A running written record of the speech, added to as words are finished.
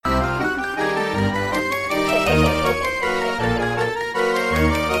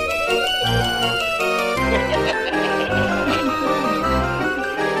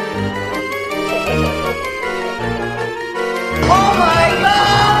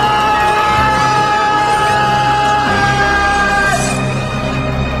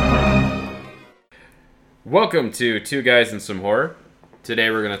Welcome to Two Guys and Some Horror. Today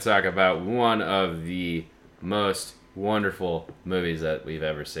we're going to talk about one of the most wonderful movies that we've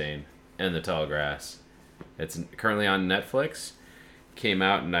ever seen, In the Tall Grass. It's currently on Netflix. Came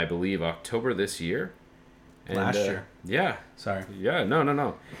out in, I believe, October this year. And, Last year. Yeah. Sorry. Yeah, no.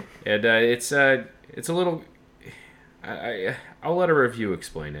 And it's a little... I'll let a review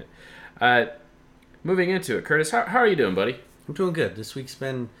explain it. Moving into it, Curtis, how are you doing, buddy? I'm doing good. This week's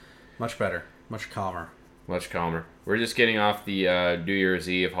been much better, much calmer. Much calmer. We're just getting off the New Year's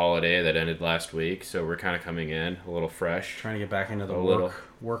Eve holiday that ended last week, so we're kind of coming in a little fresh. Trying to get back into the little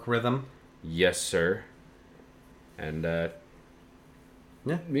work rhythm. Yes, sir. And Yeah.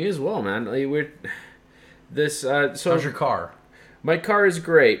 me as well, man. Like, we're this. So how's your car? My car is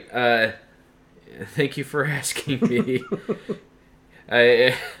great. Thank you for asking me.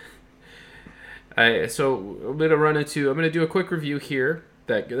 So I'm gonna do a quick review here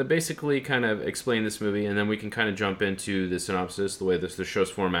that basically kind of explain this movie, and then we can kind of jump into the synopsis. The way the show's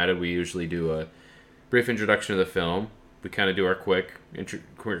formatted, we usually do a brief introduction of the film. We kind of do our quick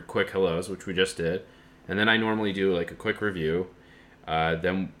hellos, which we just did, and then I normally do like a quick review.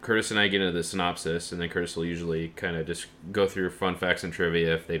 Then Curtis and I get into the synopsis, and then Curtis will usually kind of just go through fun facts and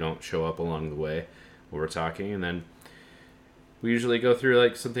trivia if they don't show up along the way while we're talking, and then we usually go through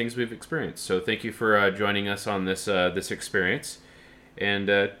like some things we've experienced. So thank you for joining us on this experience. And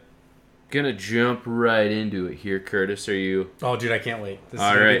gonna jump right into it here, Curtis. Are you? Oh, dude, I can't wait. This is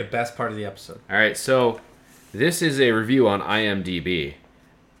All going right. to be the best part of the episode. All right, so this is a review on IMDb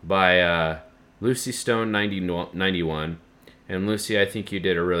by Lucy Stone 91. And Lucy, I think you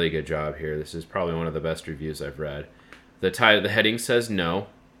did a really good job here. This is probably one of the best reviews I've read. The heading says no,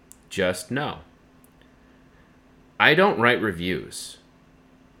 just no. I don't write reviews.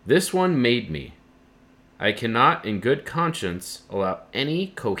 This one made me. I cannot, in good conscience, allow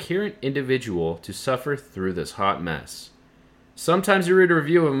any coherent individual to suffer through this hot mess. Sometimes you read a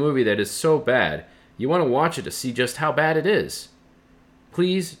review of a movie that is so bad, you want to watch it to see just how bad it is.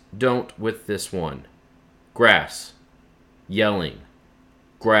 Please don't with this one. Grass. Yelling.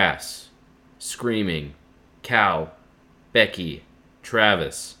 Grass. Screaming. Cow. Becky.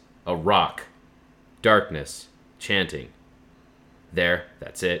 Travis. A rock. Darkness. Chanting. There,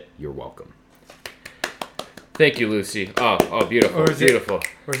 that's it. You're welcome. Thank you, Lucy. Oh, beautiful, beautiful.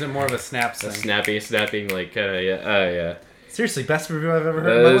 Or is it more of a snap thing? Snapping, like, yeah. Seriously, best review I've ever heard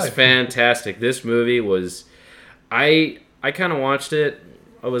That in my was life. fantastic. This movie was... I kind of watched it.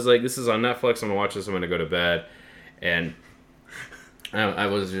 I was like, this is on Netflix. I'm going to watch this. I'm going to go to bed. And I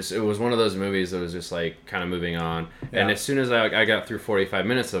was just... It was one of those movies that was just, like, kind of moving on. Yeah. And as soon as I got through 45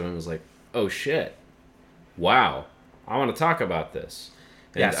 minutes of it, I was like, oh, shit. Wow. I want to talk about this.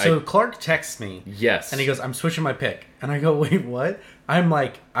 And yeah, so Clark texts me. Yes. And he goes, I'm switching my pick. And I go, wait, what? I'm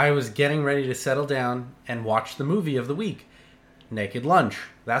like, I was getting ready to settle down and watch the movie of the week, Naked Lunch.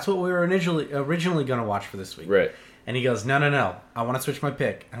 That's what we were originally going to watch for this week. Right. And he goes, no. I want to switch my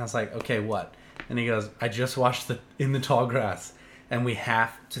pick. And I was like, okay, what? And he goes, I just watched In the Tall Grass, and we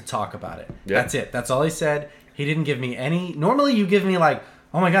have to talk about it. Yeah. That's it. That's all he said. He didn't give me any... Normally you give me like,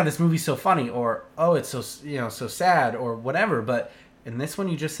 oh my God, this movie's so funny, or, oh, it's so, so sad, or whatever. But in this one,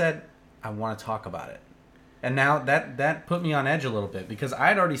 you just said, I want to talk about it. And now that put me on edge a little bit, because I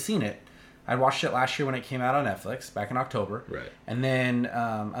had already seen it. I watched it last year when it came out on Netflix, back in October. Right. And then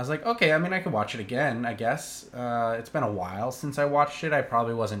I was like, okay, I mean, I could watch it again, I guess. It's been a while since I watched it. I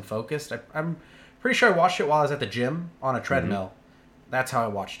probably wasn't focused. I'm pretty sure I watched it while I was at the gym on a treadmill. Mm-hmm. That's how I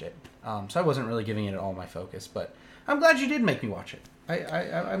watched it. So I wasn't really giving it all my focus. But I'm glad you did make me watch it.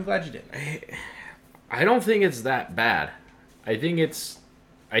 I'm glad you did. I don't think it's that bad. I think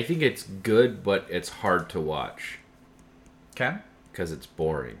it's good, but it's hard to watch. Okay. Because it's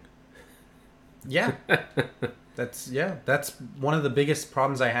boring. Yeah. That's one of the biggest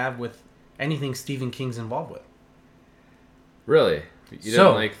problems I have with anything Stephen King's involved with. Really? You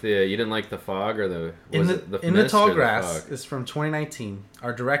didn't like The Fog or the In the Mist Tall or Grass The is from 2019.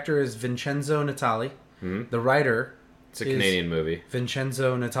 Our director is Vincenzo Natali. Mm-hmm. The writer It's a Canadian movie.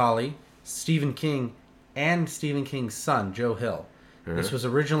 Vincenzo Natali, Stephen King, and Stephen King's son, Joe Hill. Mm-hmm. This was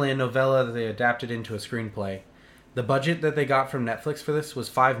originally a novella that they adapted into a screenplay. The budget that they got from Netflix for this was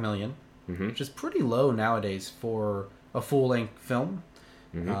 $5 million, which is pretty low nowadays for a full-length film.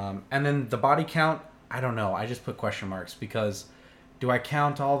 Mm-hmm. And then the body count, I don't know. I just put question marks because do I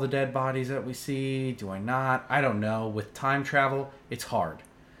count all the dead bodies that we see? Do I not? I don't know. With time travel, it's hard.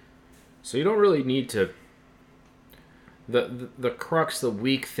 So you don't really need to... The crux, the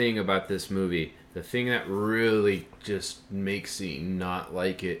weak thing about this movie, the thing that really just makes me not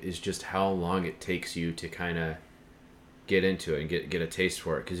like it is just how long it takes you to kind of get into it and get a taste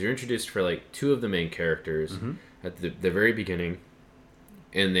for it, because you're introduced for like two of the main characters at the very beginning,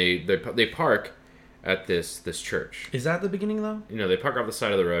 and they park at this church. Is that the beginning though? You know, they park off the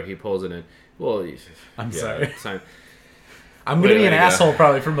side of the road. He pulls it in. Well, I'm sorry. It's fine. I'm gonna be an asshole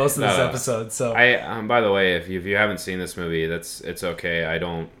probably for most of this episode. So by the way, if you haven't seen this movie, it's okay. I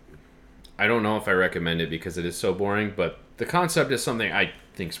don't know if I recommend it because it is so boring, but the concept is something I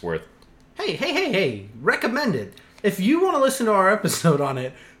think's worth. Hey! Recommended. If you want to listen to our episode on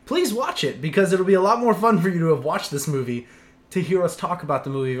it, please watch it, because it'll be a lot more fun for you to have watched this movie to hear us talk about the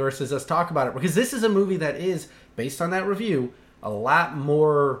movie versus us talk about it. Because this is a movie that is, based on that review, a lot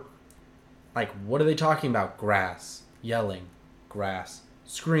more like, what are they talking about? Grass, yelling, grass,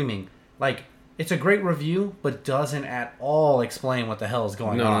 screaming. Like, it's a great review, but doesn't at all explain what the hell is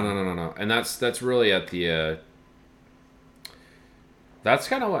going on. No. And that's really at the... that's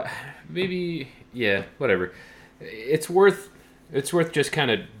kind of what... Maybe... Yeah, whatever. It's worth just kind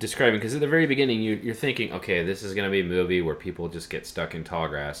of describing, because at the very beginning you're thinking, okay, this is going to be a movie where people just get stuck in tall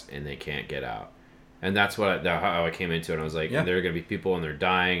grass and they can't get out. And that's how I came into it. I was like, there are going to be people and they're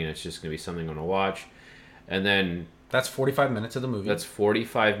dying, and it's just going to be something I'm going to watch. And then... That's 45 minutes of the movie. That's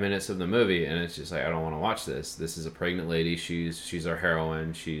 45 minutes of the movie, and it's just like, I don't want to watch this. This is a pregnant lady. She's our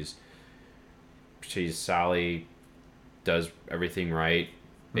heroine. She's Sally, does everything right,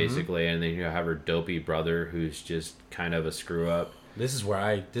 basically, and then you have her dopey brother who's just kind of a screw up. This is where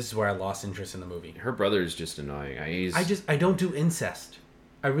I lost interest in the movie. Her brother is just annoying. I don't do incest.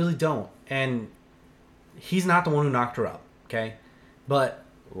 I really don't. And he's not the one who knocked her up, okay? But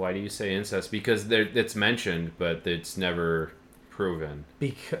why do you say incest? Because it's mentioned, but it's never proven.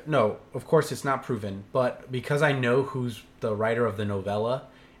 No, of course it's not proven. But because I know who's the writer of the novella,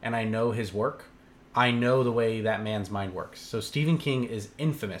 and I know his work, I know the way that man's mind works. So Stephen King is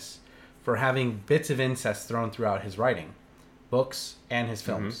infamous for having bits of incest thrown throughout his writing, books, and his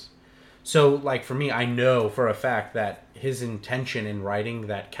films. So, like, for me, I know for a fact that his intention in writing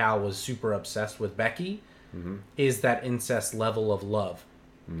that Cal was super obsessed with Becky is that incest level of love.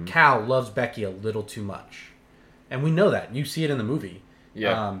 Cal loves Becky a little too much. And we know that. You see it in the movie.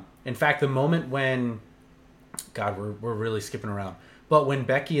 Yeah. In fact, the moment when... God, we're really skipping around. But when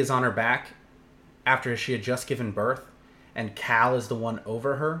Becky is on her back after she had just given birth, and Cal is the one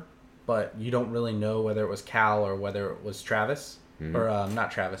over her, but you don't really know whether it was Cal or whether it was Travis. Or,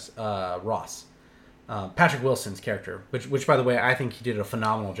 not Travis, Ross. Patrick Wilson's character. Which, by the way, I think he did a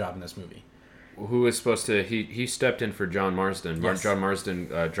phenomenal job in this movie. Who was supposed to... He stepped in for John Marsden. Yes. John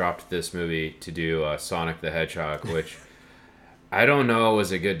Marsden dropped this movie to do Sonic the Hedgehog, which I don't know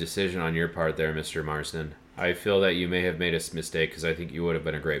was a good decision on your part there, Mr. Marsden. I feel that you may have made a mistake, because I think you would have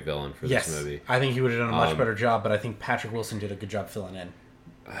been a great villain for this movie. I think he would have done a much better job, but I think Patrick Wilson did a good job filling in.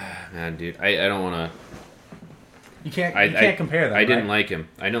 Man, dude, I don't want to... You can't compare them. I didn't like him.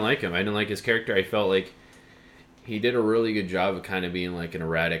 I didn't like his character. I felt like he did a really good job of kind of being like an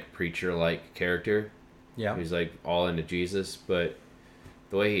erratic preacher-like character. Yeah. He's like all into Jesus, but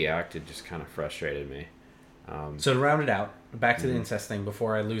the way he acted just kind of frustrated me. So to round it out, back to the incest thing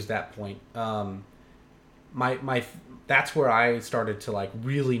before I lose that point. That's where I started to like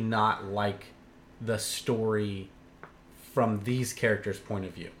really not like the story from these characters' point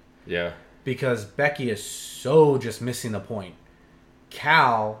of view. Yeah. Because Becky is so just missing the point.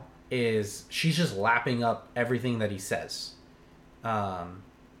 Cal she's just lapping up everything that he says. And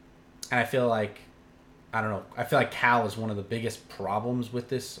I feel like, I don't know, I feel like Cal is one of the biggest problems with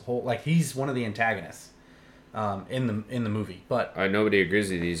this whole, like, he's one of the antagonists in the movie. But nobody agrees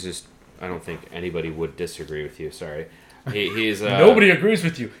with you. He's just, I don't think anybody would disagree with you. Sorry. He's nobody agrees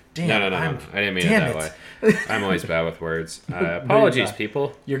with you. Damn. No. I didn't mean it that way. I'm always bad with words. Apologies,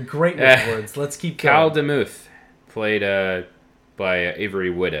 people. You're great with words. Let's keep going. Cal DeMuth, played by Avery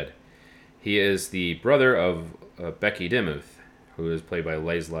Woodhead. He is the brother of Becky DeMuth, who is played by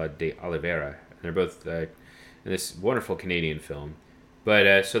Lesla de Oliveira. And they're both in this wonderful Canadian film.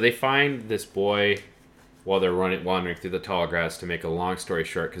 But so they find this boy while they're wandering through the tall grass. To make a long story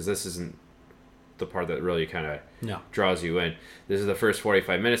short, because this isn't the part that really kind of draws you in. This is the first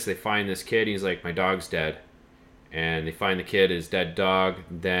 45 minutes. They find this kid. He's like, my dog's dead. And they find the kid, his dead dog.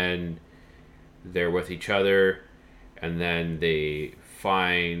 Then they're with each other. And then they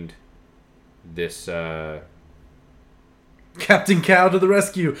find this... Captain Cow to the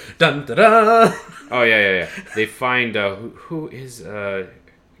rescue. Dun da da. Oh, yeah. They find... who is...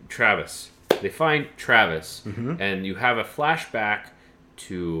 Travis. They find Travis. And you have a flashback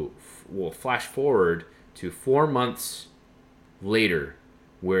to... flash forward to 4 months later,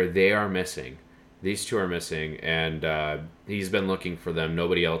 where they are missing. These two are missing, and he's been looking for them.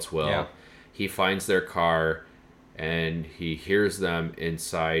 Nobody else will. Yeah. He finds their car, and he hears them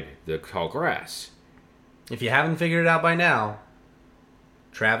inside the tall grass. If you haven't figured it out by now,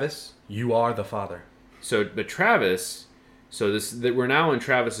 Travis, you are the father. So, but Travis, we're now in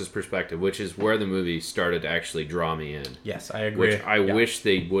Travis's perspective, which is where the movie started to actually draw me in. Yes, I agree. Which I wish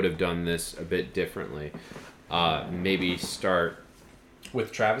they would have done this a bit differently. Maybe start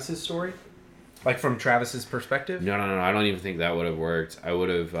with Travis's story, like from Travis's perspective. No. I don't even think that would have worked. I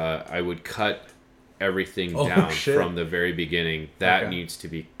would cut everything down from the very beginning. That needs to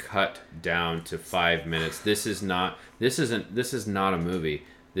be cut down to 5 minutes. This is not a movie.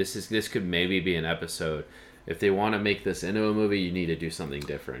 This could maybe be an episode. If they want to make this into a movie, you need to do something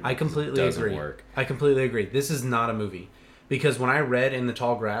different. I completely agree. Work. I completely agree. This is not a movie. Because when I read In the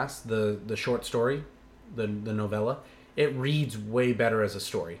Tall Grass, the short story, the novella, it reads way better as a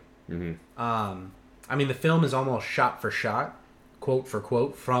story. Mm-hmm. I mean, the film is almost shot for shot, quote for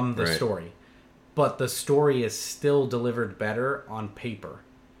quote, from the story. But the story is still delivered better on paper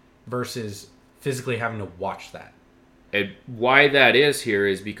versus physically having to watch that. And why that is here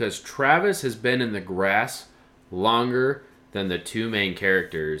is because Travis has been in the grass longer than the two main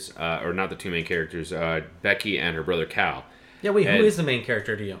characters, or not the two main characters, Becky and her brother Cal. Yeah, wait, who is the main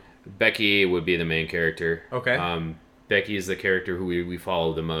character to you? Becky would be the main character. Okay. Becky is the character who we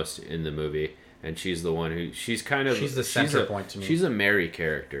follow the most in the movie, and she's the one who she's the center point to me. She's a Mary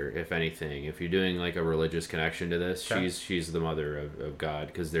character, if anything. If you're doing like a religious connection to this, she's the mother of God,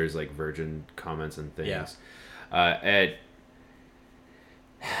 because there's like virgin comments and things. Yeah. And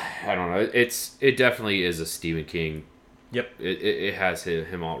I don't know. It definitely is a Stephen King. Yep. It has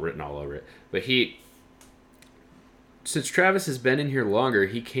him all written all over it. But since Travis has been in here longer,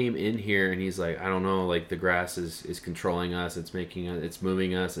 he came in here and he's like, I don't know, like the grass is controlling us. It's making us. It's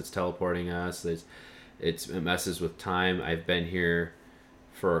moving us. It's teleporting us. It messes with time. I've been here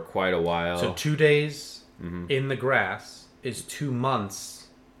for quite a while. So 2 days in the grass is 2 months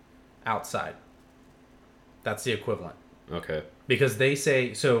outside. That's the equivalent. Okay. Because they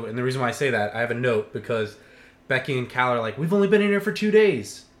say so, and the reason why I say that, I have a note because Becky and Cal are like, we've only been in here for 2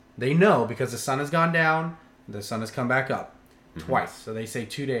 days. They know because the sun has gone down, the sun has come back up twice. So they say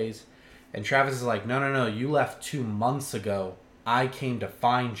 2 days, and Travis is like, no, you left 2 months ago. I came to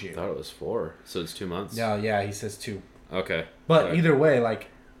find you. I thought it was 4, so it's 2 months. Yeah, he says 2. Okay. But either way, like,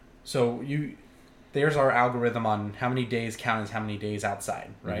 so there's our algorithm on how many days count as how many days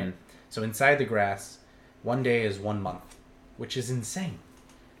outside, right? Mm-hmm. So inside the grass, 1 day is 1 month, which is insane.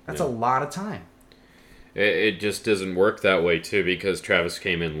 That's a lot of time. It just doesn't work that way, too, because Travis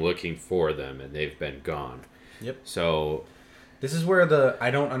came in looking for them, and they've been gone. Yep. So this is where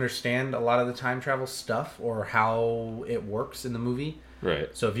I don't understand a lot of the time travel stuff or how it works in the movie. Right.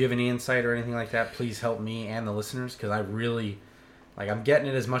 So if you have any insight or anything like that, please help me and the listeners, because I really, I'm getting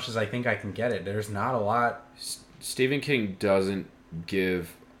it as much as I think I can get it. There's not a lot. Stephen King doesn't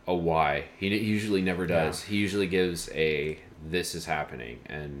give a why. He usually never does. Yeah. He usually gives this is happening,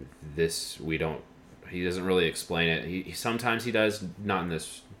 and this we don't. He doesn't really explain it. He sometimes he does, not in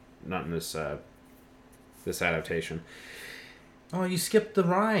this this adaptation. Oh, you skipped the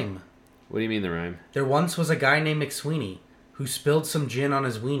rhyme. What do you mean the rhyme? There once was a guy named McSweeney who spilled some gin on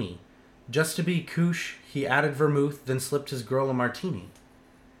his weenie. Just to be koosh, he added vermouth, then slipped his girl a martini.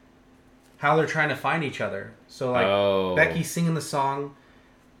 How they're trying to find each other. So Becky's singing the song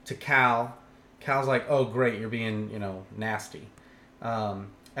to Cal. Cal's like, oh great, you're being, nasty. And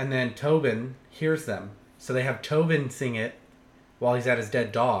then Tobin hears them. So they have Tobin sing it while he's at his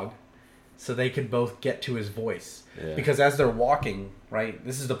dead dog, so they could both get to his voice. Yeah. Because as they're walking, right,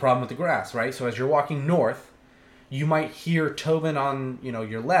 this is the problem with the grass, right? So as you're walking north, you might hear Tobin on,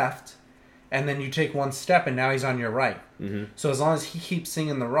 your left, and then you take one step and now he's on your right. Mm-hmm. So as long as he keeps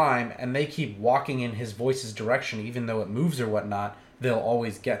singing the rhyme and they keep walking in his voice's direction, even though it moves or whatnot, they'll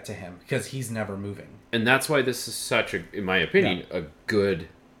always get to him because he's never moving. And that's why this is such in my opinion, a good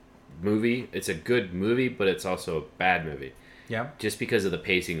movie. It's a good movie, but it's also a bad movie. Yeah. Just because of the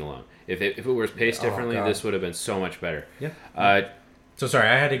pacing alone. If it was paced differently, this would have been so much better. Yeah. So sorry,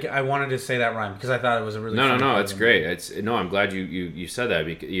 I wanted to say that rhyme because I thought it was a really no. It's great. I'm glad you said that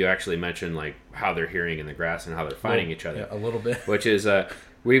because you actually mentioned like how they're hearing in the grass and how they're fighting each other. Yeah, a little bit. Which is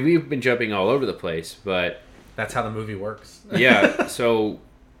we've been jumping all over the place, but that's how the movie works. Yeah. So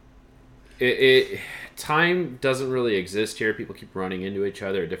time doesn't really exist here. People keep running into each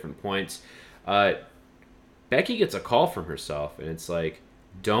other at different points. Becky gets a call from herself, and it's like,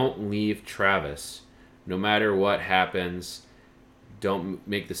 don't leave Travis. No matter what happens, don't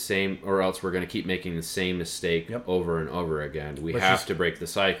make the same, or else we're going to keep making the same mistake over and over again. We have to break the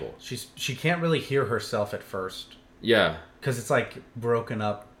cycle. She can't really hear herself at first. Yeah. Because it's like broken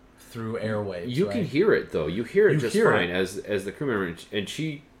up through airwaves. You right? can hear it though. You hear it just hear fine it. as the crew member,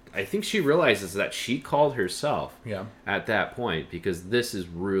 and I think she realizes that she called herself. Yeah. At that point, because this is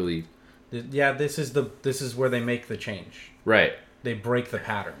really. Yeah, this is where they make the change. Right. They break the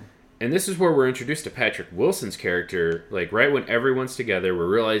pattern. And this is where we're introduced to Patrick Wilson's character. Like, right when everyone's together, we're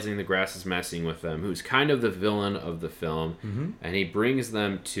realizing the grass is messing with them, who's kind of the villain of the film. Mm-hmm. And he brings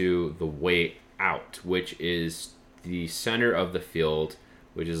them to the way out, which is the center of the field,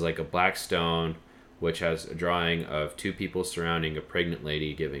 which is like a black stone, which has a drawing of two people surrounding a pregnant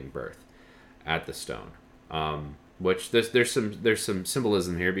lady giving birth at the stone. Which there's some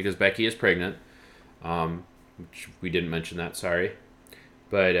symbolism here because Becky is pregnant. Which we didn't mention that, sorry.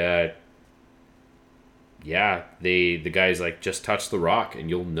 But yeah, the guy's like, just touch the rock and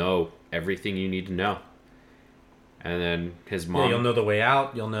you'll know everything you need to know. And then his mom, you'll know the way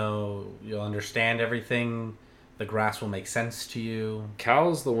out. You'll understand everything. The grass will make sense to you.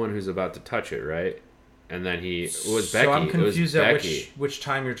 Cal's the one who's about to touch it, right? And then it was Becky. So I'm confused at Becky. which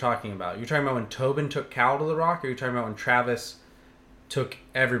time you're talking about. You're talking about when Tobin took Cal to the rock, or you're talking about when Travis took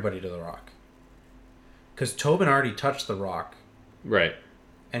everybody to the rock? Because Tobin already touched the rock, Right.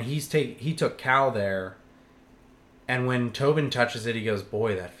 and he took Cal there. And when Tobin touches it, he goes,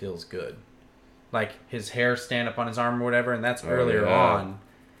 "Boy, that feels good." Like his hair stand up on his arm or whatever, and that's earlier on.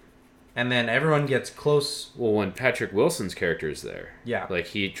 And then everyone gets close. Well, when Patrick Wilson's character is there, Yeah. like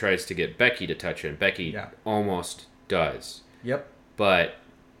he tries to get Becky to touch it, and Becky almost does. Yep. But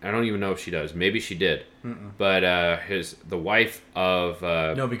I don't even know if she does. Maybe she did. Mm-mm. But the wife of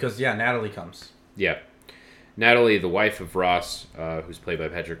no, because Natalie comes. Yeah, Natalie, the wife of Ross, who's played by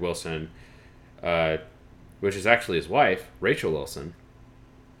Patrick Wilson, which is actually his wife, Rachel Wilson,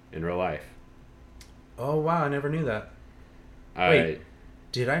 in real life. Oh wow, I never knew that. Wait.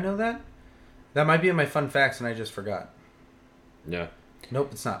 Did I know that? That might be in my fun facts, and I just forgot. Yeah. Nope,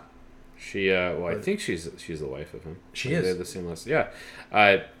 it's not. She, well, I think she's the wife of him. She is. They have the same last. Yeah.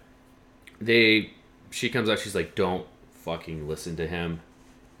 She comes out. She's like, "Don't fucking listen to him,"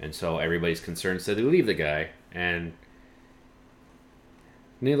 and so everybody's concerned. So they leave the guy, and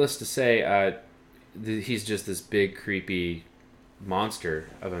needless to say, he's just this big creepy monster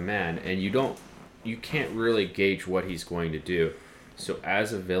of a man, and you can't really gauge what he's going to do. So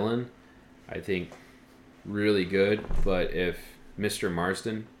as a villain, I think really good. But if Mr.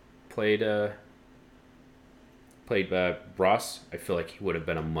 Marsden played Ross, I feel like he would have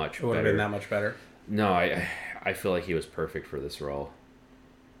been a much better. It would have been that much better. No, I feel like he was perfect for this role.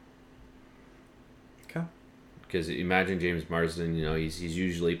 Okay. Because imagine James Marsden, he's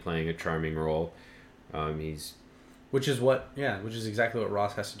usually playing a charming role. Which is exactly what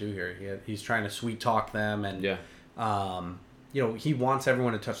Ross has to do here. He's trying to sweet talk them, and he wants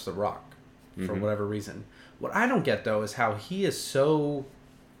everyone to touch the rock for whatever reason. What I don't get though is how he is so.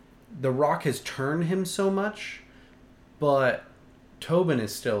 The rock has turned him so much, but Tobin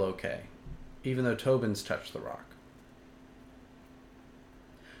is still okay, even though Tobin's touched the rock.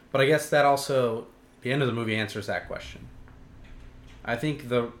 But I guess that also the end of the movie answers that question. I think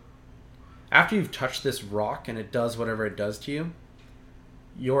after you've touched this rock and it does whatever it does to you,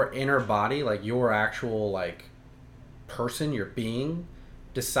 your inner body, like your actual person, your being,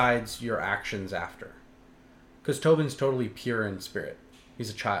 decides your actions after. Because Tobin's totally pure in spirit. He's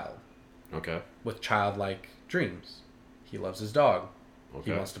a child. Okay. With childlike dreams. He loves his dog.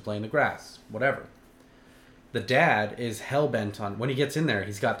 Okay. He wants to play in the grass. Whatever. The dad is hell-bent on... When he gets in there,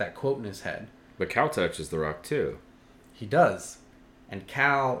 he's got that quote in his head. But Cal touches the rock, too. He does. And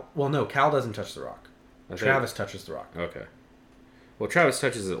Cal... Well, no, Cal doesn't touch the rock. Travis touches the rock. Okay. Well, Travis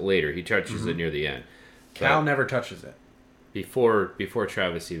touches it later. He touches it near the end. Cal never touches it. Before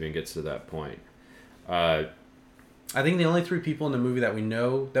Travis even gets to that point. I think the only 3 people in the movie that we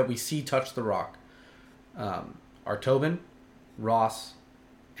know, that we see touch the rock, are Tobin, Ross,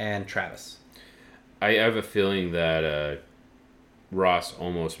 and Travis. I have a feeling that Ross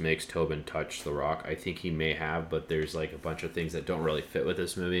almost makes Tobin touch the rock. I think he may have, but there's a bunch of things that don't really fit with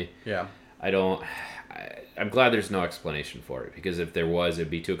this movie. Yeah. I'm glad there's no explanation for it, because if there was, it'd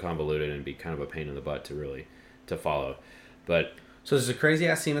be too convoluted and be kind of a pain in the butt to follow. But so there's a crazy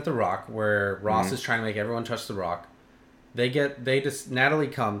ass scene at the rock where Ross is trying to make everyone touch the rock. Natalie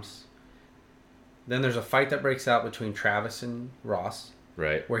comes. Then there's a fight that breaks out between Travis and Ross.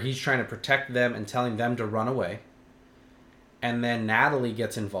 Right. Where he's trying to protect them and telling them to run away. And then Natalie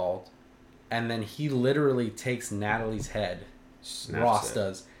gets involved. And then he literally takes Natalie's head. Ross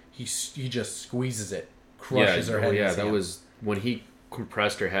does. He just squeezes it. Crushes her head. Yeah, that was when he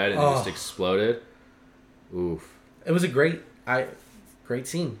compressed her head and it just exploded. Oof. It was a great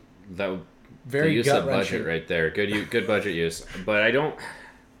scene. That very the use of budget gut-wrenching. right there. Good budget use. But I don't.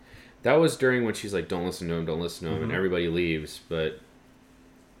 That was during when she's like, "Don't listen to him, don't listen to him," and everybody leaves. But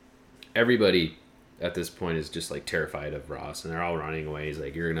everybody at this point is just like terrified of Ross, and they're all running away. He's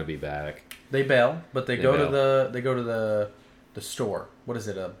like, "You're gonna be back." They bail, but they go bail. to the store. What is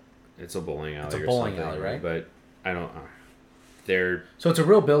it? It's a bowling alley. It's a or bowling something, alley, right? But I don't. They're So it's a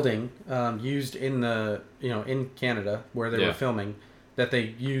real building used in the in Canada where they were filming that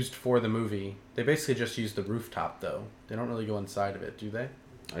they used for the movie. They basically just used the rooftop though. They don't really go inside of it, do they?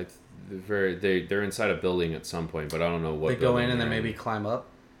 they're inside a building at some point, but I don't know what. They go in and then maybe climb up.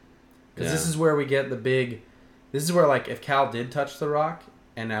 Because this is where we get the big. This is where like if Cal did touch the rock,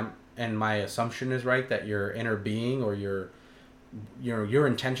 and my assumption is right that your inner being or your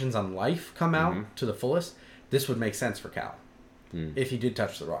intentions on life come out to the fullest. This would make sense for Cal. If he did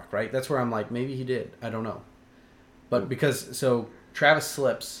touch the rock, right? That's where I'm like, maybe he did. I don't know. But so Travis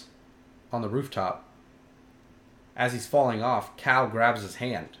slips on the rooftop. As he's falling off, Cal grabs his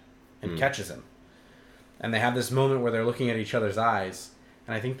hand and catches him. And they have this moment where they're looking at each other's eyes.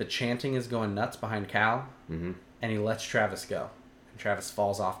 And I think the chanting is going nuts behind Cal. And he lets Travis go. And Travis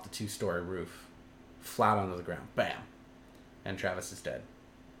falls off the 2-story roof. Flat onto the ground. Bam. And Travis is dead.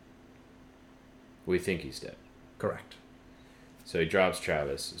 We think he's dead. Correct. So he drops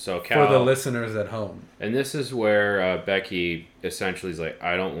Travis. So Cal, for the listeners at home. And this is where Becky essentially is like,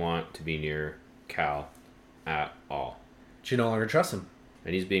 I don't want to be near Cal at all. She no longer trusts him.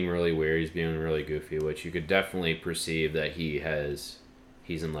 And he's being really weird. He's being really goofy, which you could definitely perceive that he's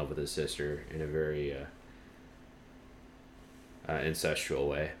in love with his sister in a very incestual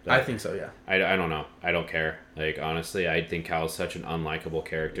way. But I think so, yeah. I don't know. I don't care. Like, honestly, I think Cal's such an unlikable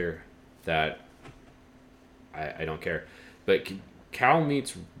character that I don't care. But Cal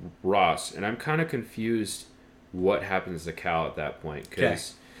meets Ross, and I'm kind of confused what happens to Cal at that point.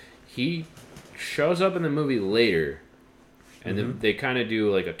 Because he shows up in the movie later, and then they kind of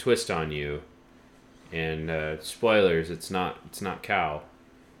do like a twist on you. And spoilers, it's not Cal,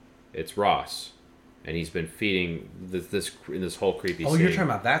 it's Ross. And he's been feeding this whole creepy scene. Oh, you're talking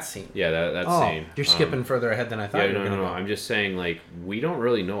about that scene. Yeah, that scene. You're skipping further ahead than I thought you were going to go. I'm just saying, like, we don't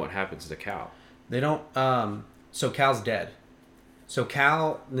really know what happens to Cal. They don't... So Cal's dead. So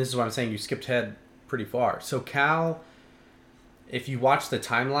Cal... And this is what I'm saying. You skipped ahead pretty far. So Cal... If you watch the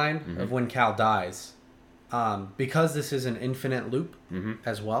timeline of when Cal dies... because this is an infinite loop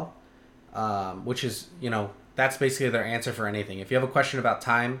as well... which is, that's basically their answer for anything. If you have a question about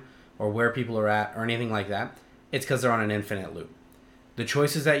time... or where people are at, or anything like that, it's because they're on an infinite loop. The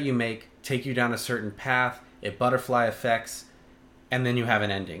choices that you make take you down a certain path, it butterfly effects, and then you have an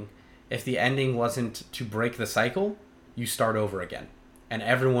ending. If the ending wasn't to break the cycle, you start over again. And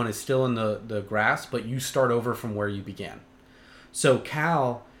everyone is still in the grass, but you start over from where you began. So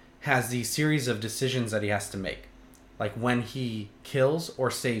Cal has these series of decisions that he has to make. Like when he kills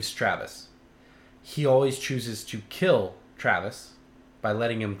or saves Travis. He always chooses to kill Travis by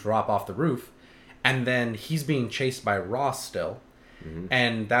letting him drop off the roof, and then he's being chased by Ross still,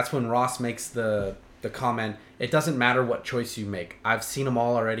 and that's when Ross makes the comment, it doesn't matter what choice you make, I've seen them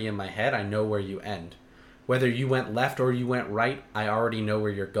all already in my head, I know where you end. Whether you went left or you went right, I already know where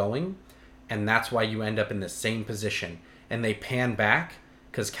you're going, and that's why you end up in the same position. And they pan back,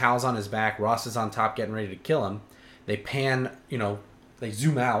 because Cal's on his back, Ross is on top getting ready to kill him, they pan, they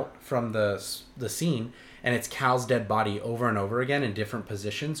zoom out from the scene, and it's Cal's dead body over and over again in different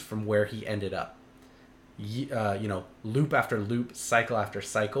positions from where he ended up. Loop after loop, cycle after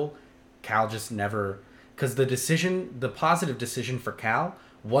cycle. Cal just never... Because the positive decision for Cal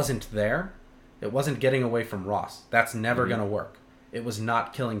wasn't there. It wasn't getting away from Ross. That's never going to work. It was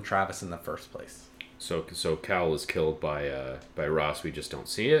not killing Travis in the first place. So Cal was killed by Ross. We just don't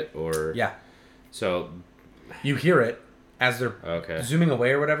see it? Or... Yeah. So... You hear it. As they're zooming away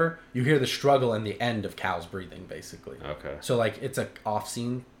or whatever, you hear the struggle and the end of Cal's breathing, basically. Okay. So, like, it's a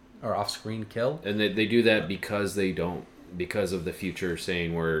off-scene or off-screen kill. And they do that because because of the future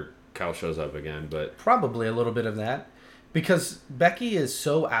saying where Cal shows up again, but... Probably a little bit of that. Because Becky is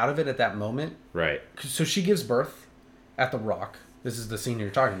so out of it at that moment. Right. So she gives birth at the Rock. This is the scene you're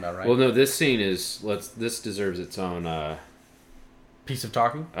talking about, right? Well, no, this scene is... This deserves its own... piece of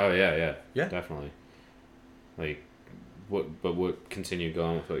talking? Oh, yeah. Yeah. Definitely. Like... What continue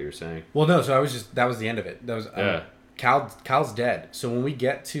going with what you're saying? Well, no. So that was the end of it. That was Cal's dead. So when we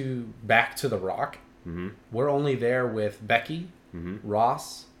get back to the Rock, we're only there with Becky,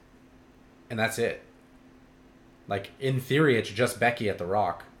 Ross, and that's it. Like in theory, it's just Becky at the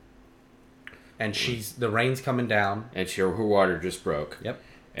Rock, and the rain's coming down, and her water just broke. Yep.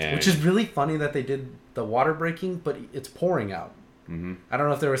 Which is really funny that they did the water breaking, but it's pouring out. I don't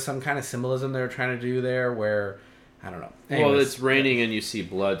know if there was some kind of symbolism they were trying to do there, where. I don't know. Anyways, well, it's raining and you see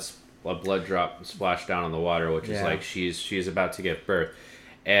blood a blood drop splashed down on the water, which is Yeah. like she's about to give birth,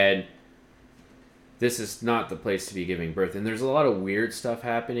 and this is not the place to be giving birth. And there's a lot of weird stuff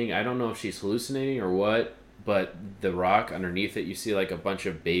happening. I don't know if she's hallucinating or what, but the rock underneath it, you see like a bunch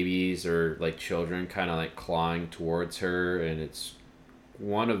of babies or like children kind of like clawing towards her, and it's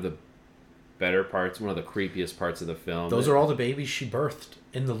one of the better parts, one of the creepiest parts of the film. Those are all the babies she birthed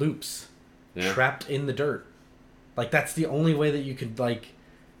in the loops, trapped in the dirt. Like, that's the only way that you could, like,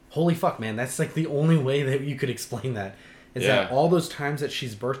 holy fuck, man, that's like the only way that you could explain that. Is that all those times that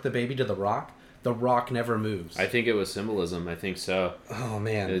she's birthed the baby to the rock never moves. I think it was symbolism. I think so. Oh,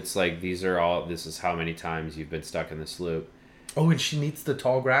 man. It's like, this is how many times you've been stuck in this loop. Oh, and she meets the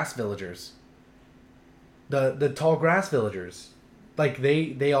tall grass villagers. The tall grass villagers. Like,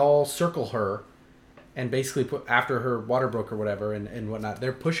 they all circle her and basically put, after her water broke or whatever and whatnot,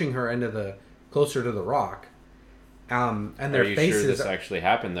 they're pushing her closer to the rock. And their Are you faces... sure this actually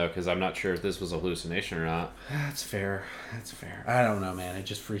happened, though? Because I'm not sure if this was a hallucination or not. That's fair. I don't know, man. It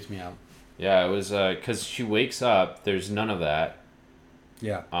just freaked me out. Yeah, it was because she wakes up. There's none of that.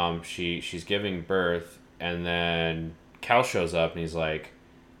 Yeah. She's giving birth, and then Cal shows up, and he's like,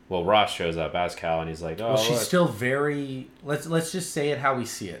 well, Ross shows up as Cal, and he's like, oh, well, she's look. still very... Let's just say it how we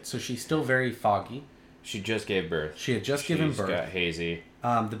see it. So she's still very foggy. She just gave birth. She had just given birth. She's got hazy.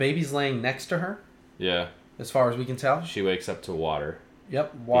 The baby's laying next to her. Yeah. As far as we can tell. She wakes up to water.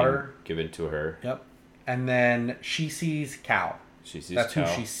 Yep, water. Given to her. Yep. And then she sees Cal. That's Cal.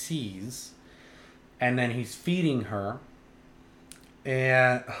 Who she sees. And then he's feeding her.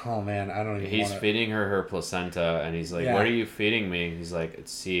 And, oh man, I don't even He's feeding her placenta, and he's like, what are you feeding me? He's like,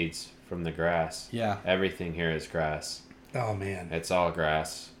 it's seeds from the grass. Yeah. Everything here is grass. Oh man. It's all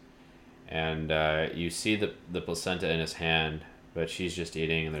grass. And you see the placenta in his hand, but she's just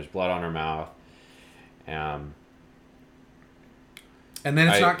eating, and there's blood on her mouth. And then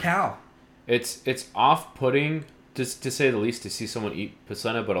it's not Cal. It's off-putting, just to say the least, to see someone eat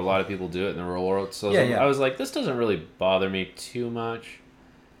placenta, but a lot of people do it in the real world. So I was like, this doesn't really bother me too much.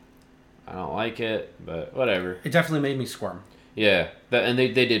 I don't like it, but whatever. It definitely made me squirm. Yeah, and they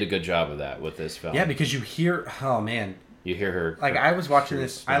did a good job of that with this film. Yeah, because you hear, oh man. You hear her. Like, I was watching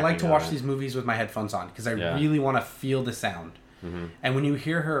this. I like to watch these movies with my headphones on because I really want to feel the sound. Mm-hmm. And when you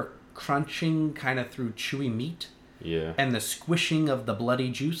hear her crunching kind of through chewy meat, and the squishing of the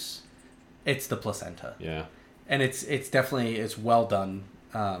bloody juice, it's the placenta. Yeah, and it's definitely well done.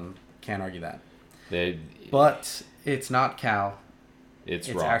 Can't argue that. But it's not Cal. It's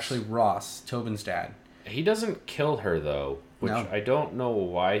Ross. Actually Ross, Tobin's dad. He doesn't kill her though, which I don't know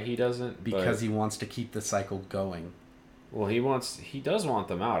why he doesn't. Because he wants to keep the cycle going. Well, he does want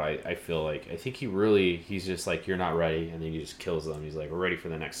them out. I feel like he's just like, you're not ready, and then he just kills them. He's like, we're ready for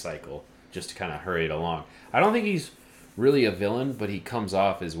the next cycle, just to kind of hurry it along. I don't think he's really a villain, but he comes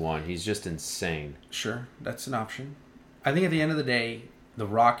off as one. He's just insane. Sure, that's an option. I think at the end of the day, the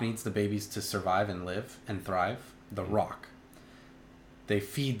Rock needs the babies to survive and live and thrive. The Rock. They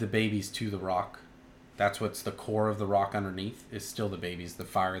feed the babies to the Rock. That's what's the core of the Rock underneath, is still the babies, the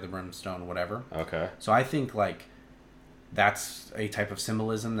fire, the brimstone, whatever. Okay. So I think, like, that's a type of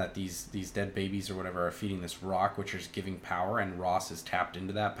symbolism that these dead babies or whatever are feeding this rock, which is giving power, and Ross is tapped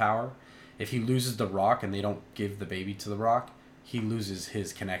into that power. If he loses the rock and they don't give the baby to the rock, he loses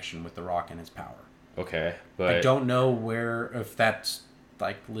his connection with the rock and his power. Okay, but I don't know if that's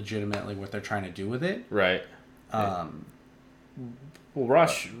like legitimately what they're trying to do with it. Right.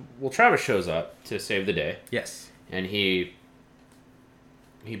 Travis shows up to save the day. Yes. And he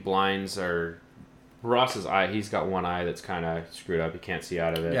blinds Ross's eye. He's got one eye that's kind of screwed up. He can't see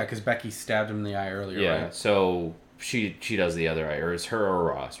out of it. Yeah, because Becky stabbed him in the eye earlier. Yeah, right? So she does the other eye, or it's her or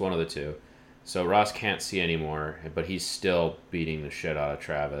Ross, one of the two. So Ross can't see anymore, but he's still beating the shit out of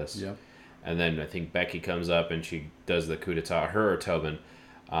Travis. Yep. And then I think Becky comes up and she does the coup d'etat, her or Tobin.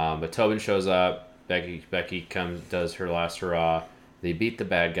 But Tobin shows up. Becky does her last hurrah. They beat the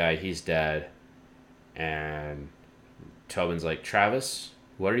bad guy. He's dead. And Tobin's like, Travis,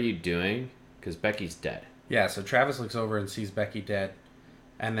 what are you doing? Because Becky's dead. Yeah, so Travis looks over and sees Becky dead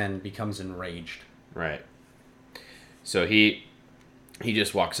and then becomes enraged. Right. So he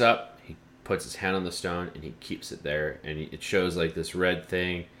just walks up, he puts his hand on the stone, and he keeps it there. And it shows like this red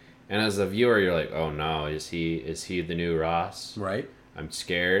thing. And as a viewer, you're like, oh no, is he the new Ross? Right. I'm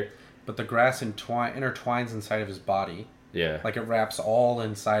scared. But the grass intertwines inside of his body. Yeah. Like it wraps all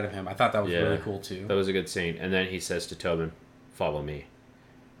inside of him. I thought that was really cool too. That was a good scene. And then he says to Tobin, follow me.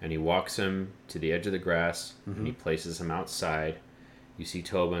 And he walks him to the edge of the grass, and he places him outside. You see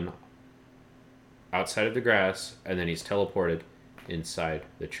Tobin outside of the grass, and then he's teleported inside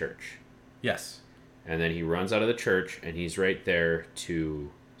the church. Yes. And then he runs out of the church, and he's right there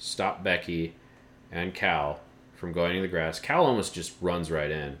to stop Becky and Cal from going to the grass. Cal almost just runs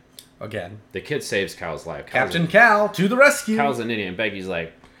right in. Again. The kid saves Cal's life. Captain Cal to the rescue. Cal's an idiot, and Becky's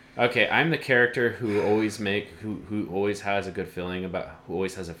like, okay, I'm the character who always has a good feeling who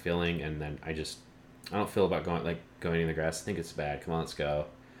always has a feeling, and then I don't feel about going in the grass. I think it's bad. Come on, let's go.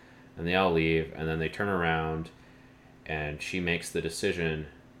 And they all leave, and then they turn around, and she makes the decision,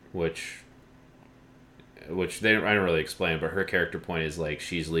 which I don't really explain, but her character point is like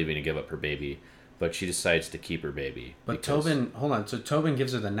she's leaving to give up her baby, but she decides to keep her baby. But Tobin, hold on. So Tobin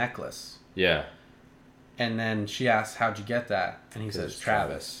gives her the necklace. Yeah. And then she asks, how'd you get that? And he says,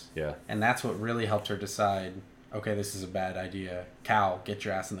 Travis. Yeah. And that's what really helped her decide, okay, this is a bad idea. Cal, get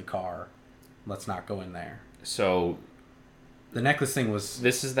your ass in the car. Let's not go in there. So the necklace thing was...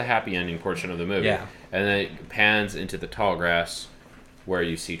 This is the happy ending portion of the movie. Yeah. And then it pans into the tall grass where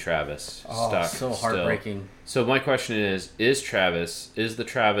you see Travis stuck. So heartbreaking. So my question is the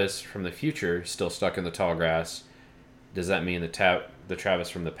Travis from the future still stuck in the tall grass? Does that mean the Travis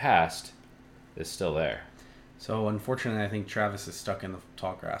from the past is still there? So unfortunately, I think Travis is stuck in the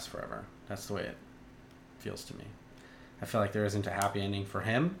tall grass forever. That's the way it feels to me. I feel like there isn't a happy ending for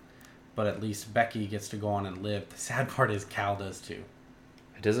him, but at least Becky gets to go on and live. The sad part is Cal does too.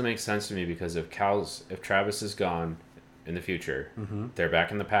 It doesn't make sense to me because if Travis is gone in the future, they're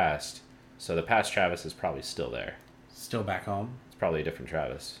back in the past, so the past Travis is probably still there. Still back home. It's probably a different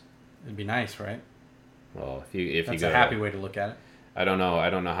Travis. It'd be nice, right? Well, if that's you go, a happy way to look at it. I don't know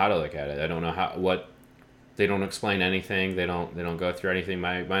how to look at it. I don't know they don't explain anything. They don't go through anything.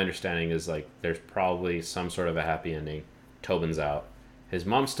 My understanding is like there's probably some sort of a happy ending. Tobin's out. His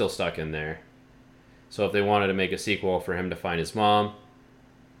mom's still stuck in there. So if they wanted to make a sequel for him to find his mom,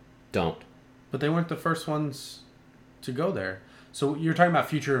 don't. But they weren't the first ones to go there. So you're talking about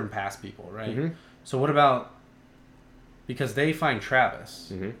future and past people, right? Mm-hmm. So what about, because they find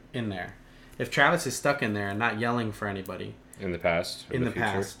Travis in there. If Travis is stuck in there and not yelling for anybody. In the past. In the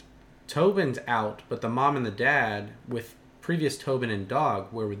past. Tobin's out, but the mom and the dad with previous Tobin and Dog,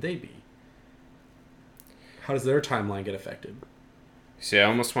 where would they be? How does their timeline get affected? See, I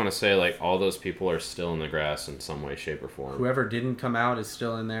almost want to say like all those people are still in the grass in some way, shape, or form. Whoever didn't come out is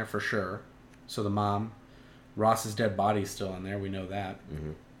still in there for sure. So the mom, Ross's dead body is still in there. We know that.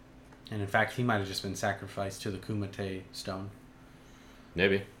 Mm-hmm. And in fact, he might have just been sacrificed to the Kumite stone.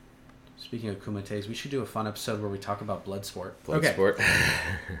 Maybe. Speaking of Kumites, we should do a fun episode where we talk about Bloodsport.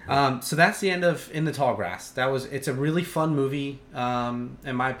 Bloodsport. So that's the end of In the Tall Grass. It's a really fun movie,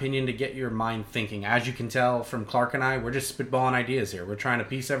 in my opinion, to get your mind thinking. As you can tell from Clark and I, we're just spitballing ideas here. We're trying to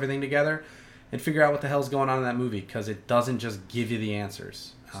piece everything together and figure out what the hell's going on in that movie, because it doesn't just give you the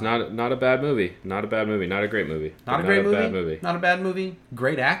answers. It's not a bad movie. Not a bad movie. Not a great movie. Not a bad movie. Not a bad movie.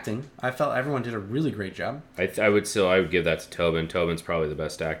 Great acting. I felt everyone did a really great job. I would give that to Tobin. Tobin's probably the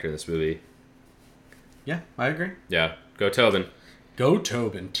best actor in this movie. Yeah, I agree. Yeah, go Tobin. Go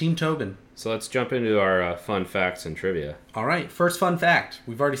Tobin. Team Tobin. So let's jump into our fun facts and trivia. All right. First fun fact.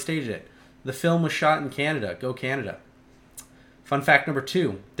 We've already stated it. The film was shot in Canada. Go Canada. Fun fact number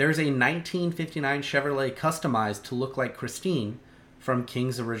 2. There's a 1959 Chevrolet customized to look like Christine from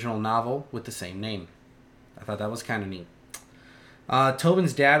King's original novel with the same name. I thought that was kind of neat.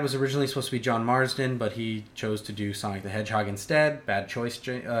 Tobin's dad was originally supposed to be John Marsden, but he chose to do Sonic the Hedgehog instead. Bad choice,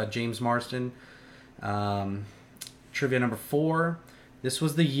 James Marsden. Trivia number 4. This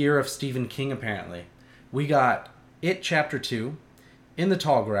was the year of Stephen King, apparently. We got It Chapter 2, In the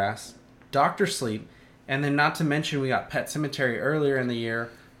Tall Grass, Dr. Sleep, and then not to mention we got Pet Sematary earlier in the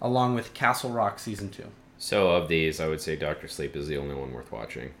year, along with Castle Rock Season 2. So of these, I would say Dr. Sleep is the only one worth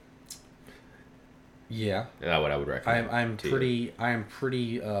watching. Yeah. That's what I would recommend. I am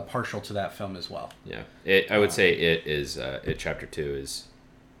pretty partial to that film as well. Yeah. I would say It Chapter 2 is...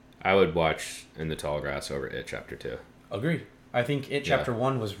 I would watch In the Tall Grass over It Chapter 2. Agreed. I think It Chapter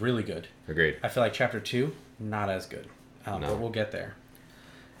 1 was really good. Agreed. I feel like Chapter 2, not as good. No. But we'll get there.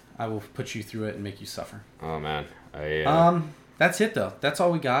 I will put you through it and make you suffer. Oh, man. That's it, though. That's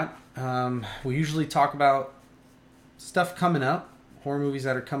all we got. We usually talk about stuff coming up, horror movies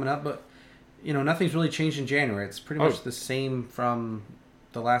that are coming up, but, nothing's really changed in January. It's pretty much the same from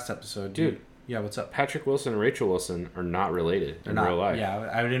the last episode. Dude. Yeah, what's up? Patrick Wilson and Rachel Wilson are not related in real life.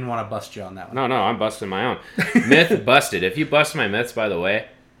 Yeah, I didn't want to bust you on that one. No, I'm busting my own. Myth busted. If you bust my myths, by the way,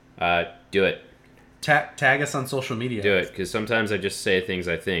 do it. Tag us on social media. Do it, because sometimes I just say things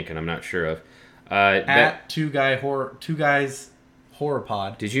I think and I'm not sure of. At Two Guys Horror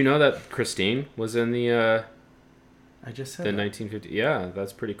Pod. Did you know that Christine was in the I just said the 1950? Yeah,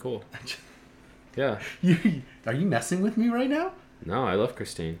 that's pretty cool. Yeah. Are you messing with me right now? No, I love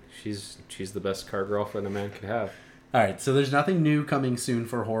Christine. She's the best car girlfriend a man could have. All right, so there's nothing new coming soon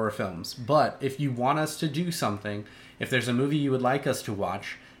for horror films. But if you want us to do something, if there's a movie you would like us to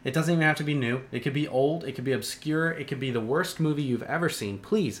watch, it doesn't even have to be new. It could be old. It could be obscure. It could be the worst movie you've ever seen.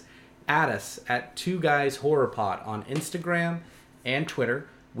 Please add us at Two Guys Horror Pod on Instagram and Twitter.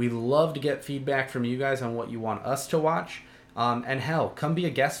 We love to get feedback from you guys on what you want us to watch. And hell, come be a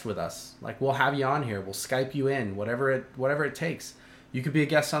guest with us. Like, we'll have you on here. We'll Skype you in, whatever it takes. You could be a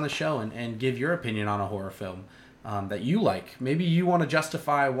guest on the show and give your opinion on a horror film that you like. Maybe you want to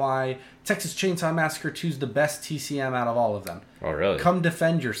justify why Texas Chainsaw Massacre 2 is the best TCM out of all of them. Oh, really? Come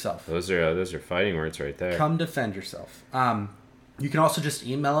defend yourself. Those are fighting words right there. Come defend yourself. You can also just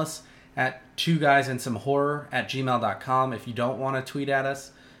email us at twoguysandsomehorror@gmail.com. If you don't want to tweet at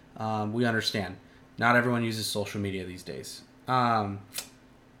us, we understand. Not everyone uses social media these days.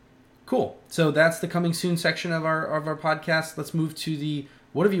 Cool. So that's the coming soon section of our podcast. Let's move to the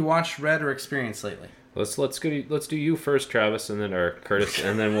what have you watched, read, or experienced lately? Let's do you first, Travis, and then Curtis,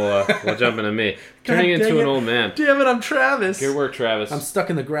 and then we'll jump into me. Turning into an old man. Damn it, I'm Travis. Good work, Travis. I'm stuck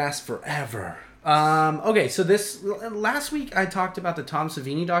in the grass forever. Okay, so last week I talked about the Tom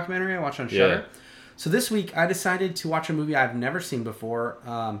Savini documentary I watched on Shudder. Yeah. So this week I decided to watch a movie I've never seen before.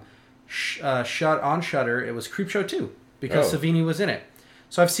 On Shudder, it was Creepshow 2 because Savini was in it.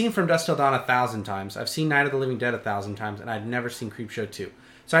 So I've seen From Dusk Till Dawn 1,000 times. I've seen Night of the Living Dead 1,000 times, and I'd never seen Creepshow 2.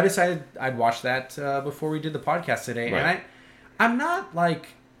 So I decided I'd watch that before we did the podcast today. Right. And I'm not like,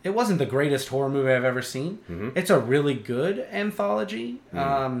 it wasn't the greatest horror movie I've ever seen. Mm-hmm. It's a really good anthology.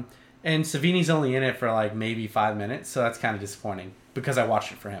 Mm-hmm. And Savini's only in it for like maybe 5 minutes, so that's kind of disappointing because I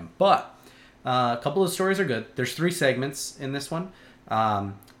watched it for him. But a couple of stories are good. There's 3 segments in this one.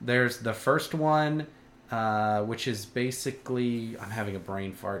 There's the first one, which is basically, I'm having a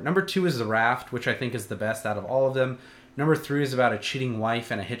brain fart. Number 2 is The Raft, which I think is the best out of all of them. Number 3 is about a cheating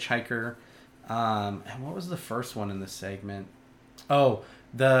wife and a hitchhiker. And what was the first one in this segment? Oh,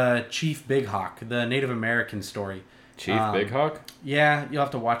 the Chief Big Hawk, the Native American story. Chief Big Hawk? Yeah, you'll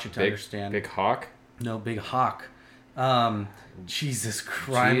have to watch it to understand. Big Hawk? No, Big Hawk. Jesus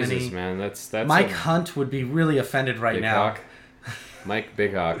Christ. Jesus, man. That's Mike Hunt would be really offended right Big now. Hawk? Mike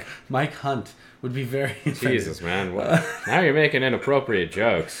Big Hawk. Mike Hunt would be very offended. Jesus, man. Now you're making inappropriate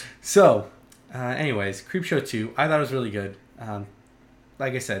jokes. So, anyways, Creepshow 2, I thought it was really good.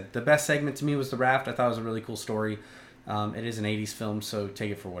 Like I said, the best segment to me was The Raft. I thought it was a really cool story. It is an 80s film, so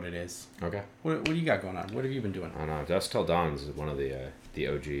take it for what it is. Okay. What do you got going on? What have you been doing? I don't know. Dusk Till Dawn is one of the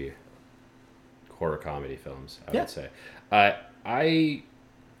OG horror comedy films, I would say.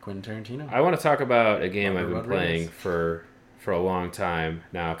 Quentin Tarantino. I want to talk about a game Robert I've been Rodriguez. playing for a long time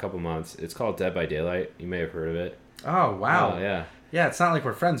now, a couple months. It's called Dead by Daylight. You may have heard of it. Oh, wow. Oh, yeah. Yeah, it's not like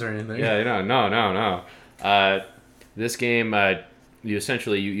we're friends or anything. Yeah, no. This game, you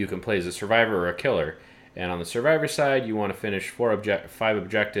essentially you can play as a survivor or a killer, and on the survivor side, you want to finish 5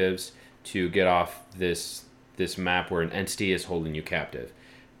 objectives to get off this map where an entity is holding you captive,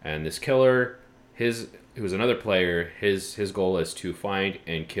 and this killer, who's another player, his goal is to find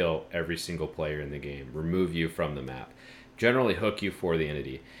and kill every single player in the game, remove you from the map, generally hook you for the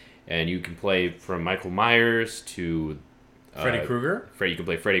entity, and you can play from Michael Myers to Freddy Krueger? You can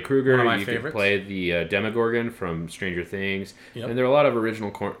play Freddy Krueger. One of my you favorites. can play the Demogorgon from Stranger Things. Yep. And there are a lot of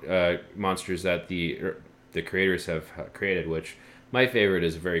original monsters that the creators have created, which my favorite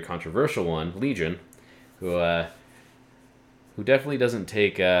is a very controversial one, Legion, who definitely doesn't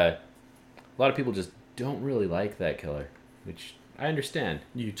take... a lot of people just don't really like that killer, which I understand.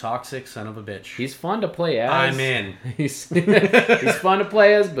 You toxic son of a bitch. He's fun to play as. I'm in. He's fun to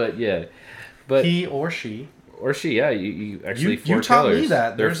play as, but yeah. But he or she. Or she, yeah. You actually four you taught killers. me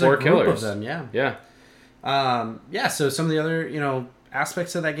that. There are There's 4 a group killers. of them, yeah. Yeah. So some of the other,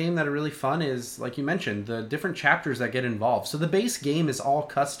 aspects of that game that are really fun is, like you mentioned, the different chapters that get involved. So the base game is all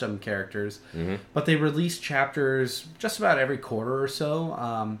custom characters, but they release chapters just about every quarter or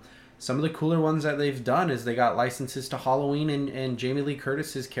so. Some of the cooler ones that they've done is they got licenses to Halloween and Jamie Lee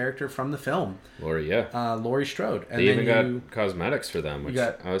Curtis's character from the film. Laurie, yeah. Laurie Strode. And They even got cosmetics for them, which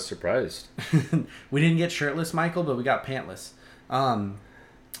I was surprised. We didn't get shirtless Michael, but we got pantless.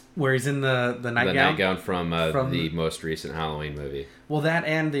 Where he's in the nightgown. The nightgown from the most recent Halloween movie. Well, that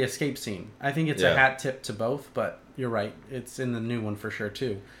and the escape scene. I think it's a hat tip to both, but you're right. It's in the new one for sure,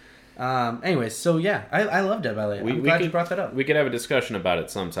 too. Anyways, so yeah, I love Dead by Daylight. I'm glad you brought that up. We could have a discussion about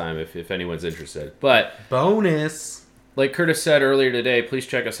it sometime if anyone's interested. But bonus, like Curtis said earlier today, please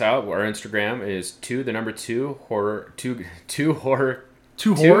check us out. Our Instagram is two guys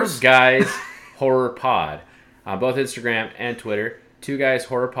horror pod on both Instagram and Twitter. 2 guys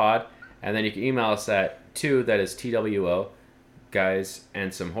horror pod, and then you can email us at 2, that is TWO, guys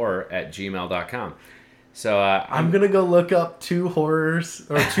and some horror at gmail.com. So I'm gonna go look up two horrors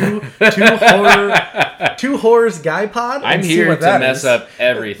or two horrors guy pod. I'm and see here what to that mess is. up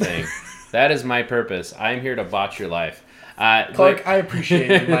everything. That is my purpose. I'm here to botch your life. Clark, I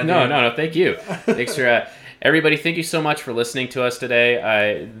appreciate you. My No. Thank you. Thanks for everybody. Thank you so much for listening to us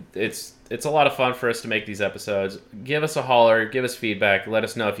today. It's a lot of fun for us to make these episodes. Give us a holler. Give us feedback. Let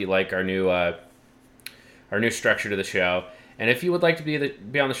us know if you like our new structure to the show. And if you would like to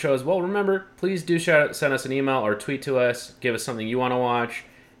be on the show as well, remember, please do send us an email or tweet to us. Give us something you want to watch,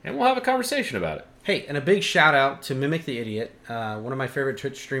 and we'll have a conversation about it. Hey, and a big shout out to Mimic the Idiot, one of my favorite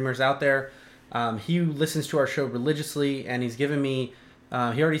Twitch streamers out there. He listens to our show religiously, and he's given me. He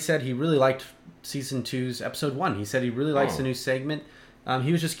already said he really liked season 2's episode 1. He said he really likes the new segment.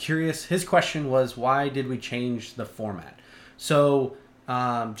 He was just curious. His question was, why did we change the format? So,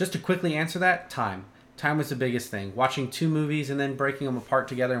 just to quickly answer that, time. Time was the biggest thing. Watching 2 movies and then breaking them apart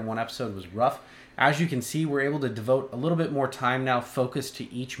together in one episode was rough. As you can see, we're able to devote a little bit more time now focused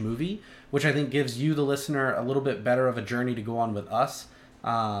to each movie, which I think gives you, the listener, a little bit better of a journey to go on with us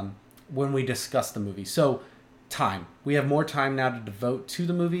when we discuss the movie. So, time. We have more time now to devote to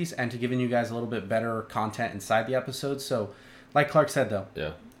the movies and to giving you guys a little bit better content inside the episodes. So, like Clark said, though,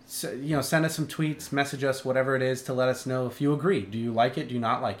 so, send us some tweets, message us, whatever it is, to let us know if you agree. Do you like it? Do you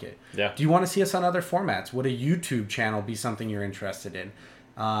not like it? Yeah. Do you want to see us on other formats? Would a YouTube channel be something you're interested in?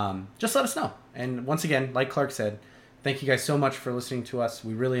 Just let us know. And once again, like Clark said, thank you guys so much for listening to us.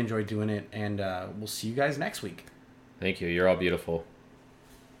 We really enjoyed doing it, and we'll see you guys next week. Thank you. You're all beautiful.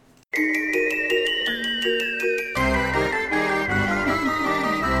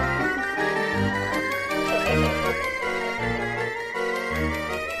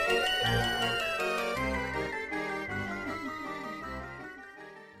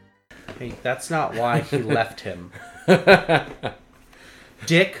 Hey, that's not why he left him.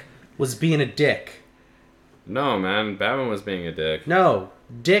 Dick was being a dick. No, man. Batman was being a dick. No,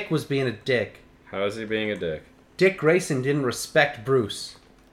 Dick was being a dick. How is he being a dick? Dick Grayson didn't respect Bruce.